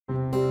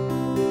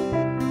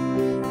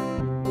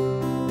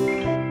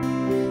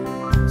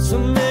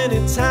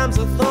many times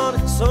I thought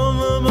it's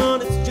over,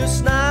 but it's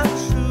just not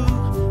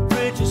true.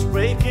 Bridges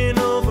breaking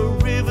over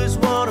rivers,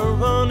 water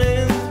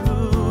running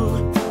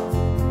through.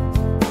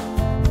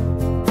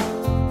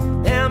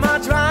 Am I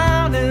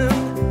drowning?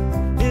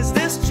 Is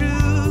this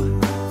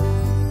true?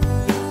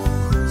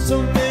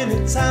 So many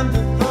times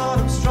I thought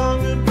I'm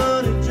stronger,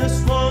 but it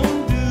just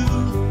won't do.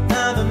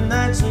 Now the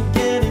nights are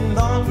getting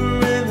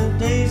longer and the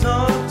days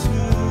are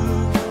too.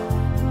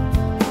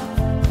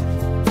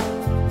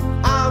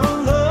 Our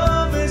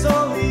love is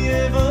all we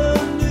ever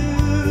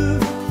knew.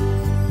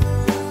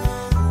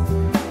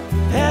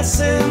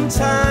 Passing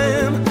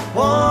time,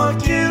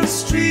 walking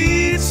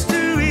streets to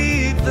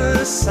read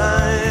the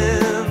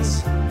signs.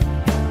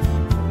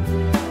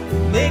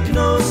 Make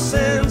no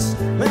sense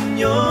when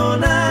you're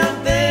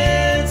not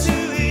there to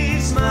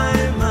ease my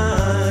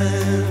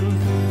mind.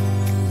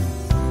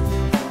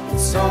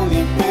 It's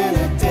only been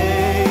a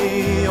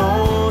day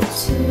or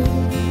two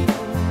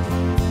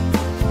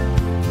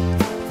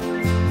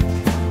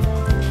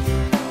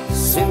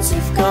since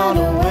you've gone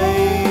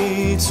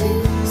away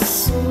too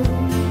soon.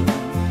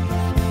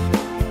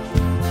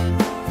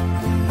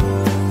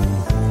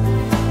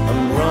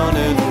 I'm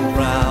running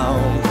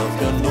around, I've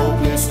got no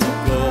place to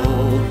go.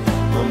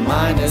 My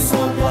mind is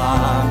all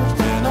blocked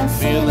and I'm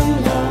feeling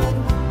low.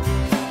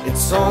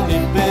 It's only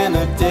been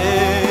a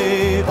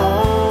day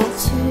or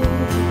two.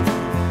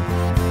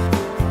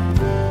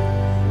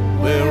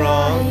 Where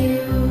are you?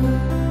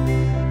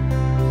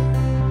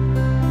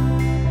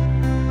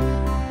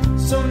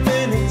 So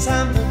many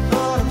times I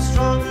thought I'm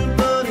stronger,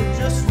 but it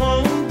just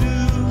won't do.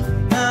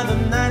 Now the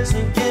nights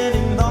are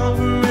getting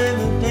longer and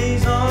the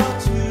days are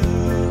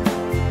too.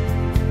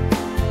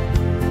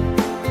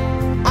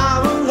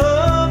 Our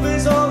love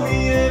is all we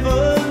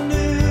ever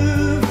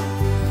knew.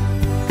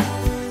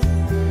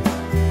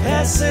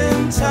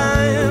 Passing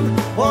time,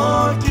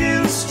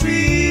 walking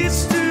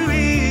streets to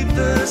read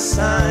the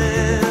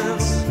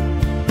signs.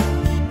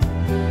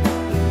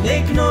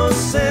 Make no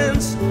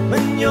sense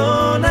when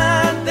you're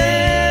not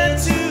there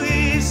to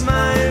ease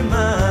my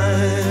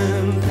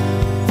mind.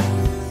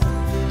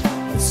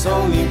 It's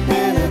only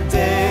been a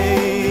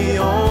day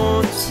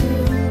or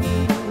two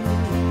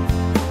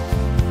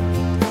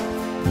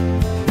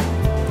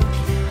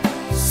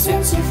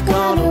since you've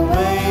gone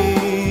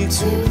away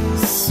too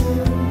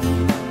soon.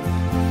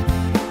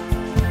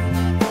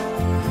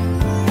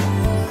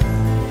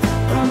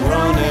 I'm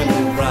running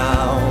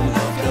around,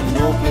 I've got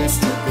no place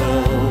to go.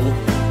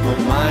 My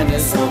mind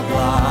is so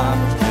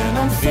blocked and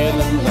I'm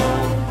feeling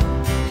low.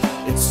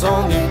 It's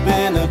only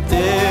been a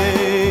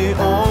day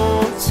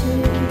or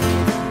two.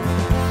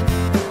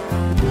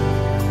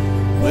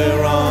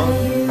 Where are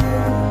you?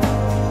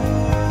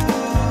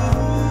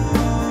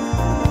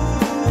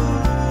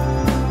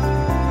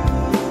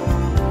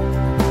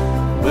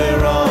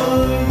 Where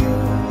are you?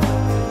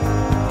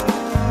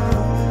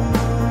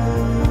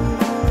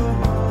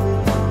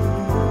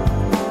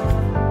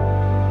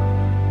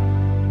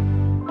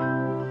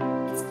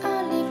 It's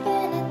only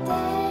been a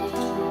day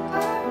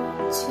or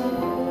two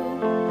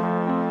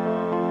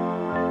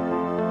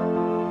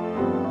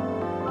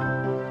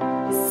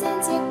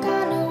since you've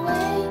gone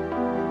away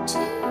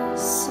too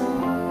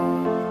soon.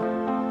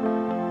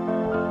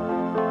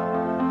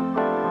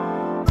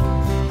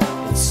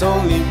 It's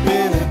only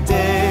been a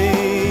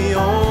day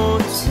or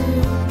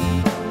two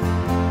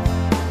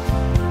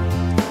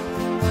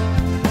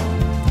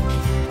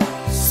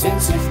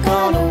since you've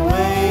gone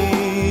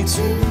away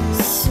too